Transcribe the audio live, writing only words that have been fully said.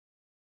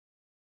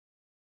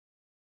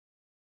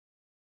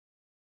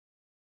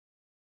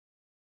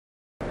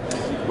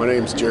My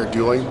name's Jarrett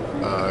Deuling.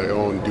 I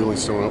own Deuling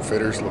Stone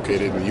Outfitters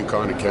located in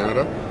Yukon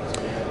Canada.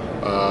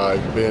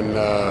 I've been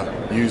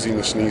using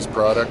the Schnee's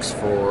products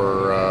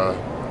for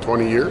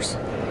 20 years.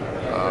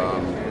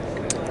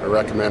 I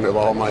recommend it to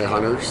all my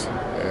hunters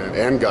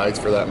and guides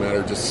for that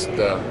matter, just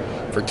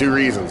for two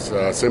reasons.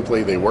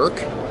 Simply they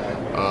work,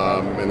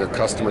 and their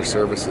customer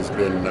service has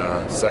been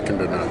second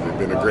to none.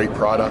 They've been a great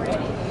product.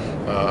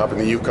 Up in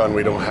the Yukon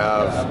we don't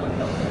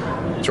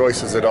have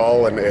choices at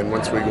all, and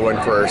once we go in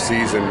for our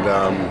season,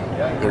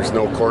 there's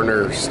no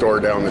corner store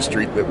down the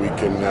street that we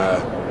can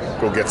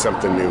go get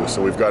something new.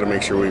 So we've got to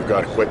make sure we've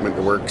got equipment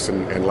that works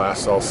and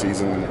lasts all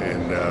season,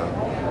 and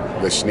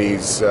the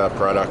Schnee's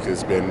product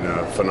has been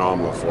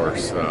phenomenal for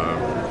us.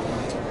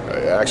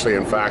 Actually,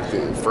 in fact,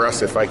 for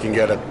us, if I can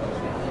get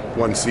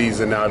one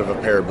season out of a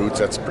pair of boots,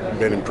 that's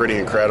been pretty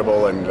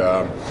incredible. And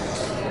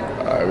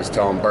I was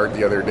telling Bart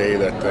the other day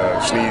that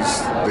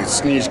the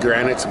Schnee's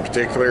Granites in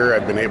particular,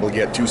 I've been able to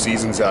get 2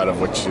 seasons out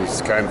of, which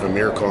is kind of a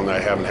miracle, and I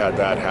haven't had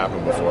that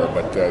happen before.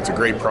 But it's a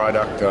great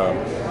product.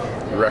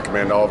 We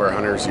recommend all of our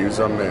hunters use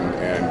them,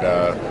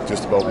 and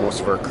just about most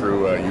of our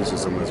crew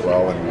uses them as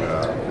well.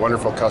 And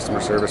wonderful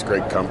customer service,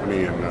 great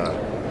company, and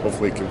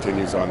hopefully it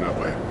continues on that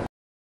way.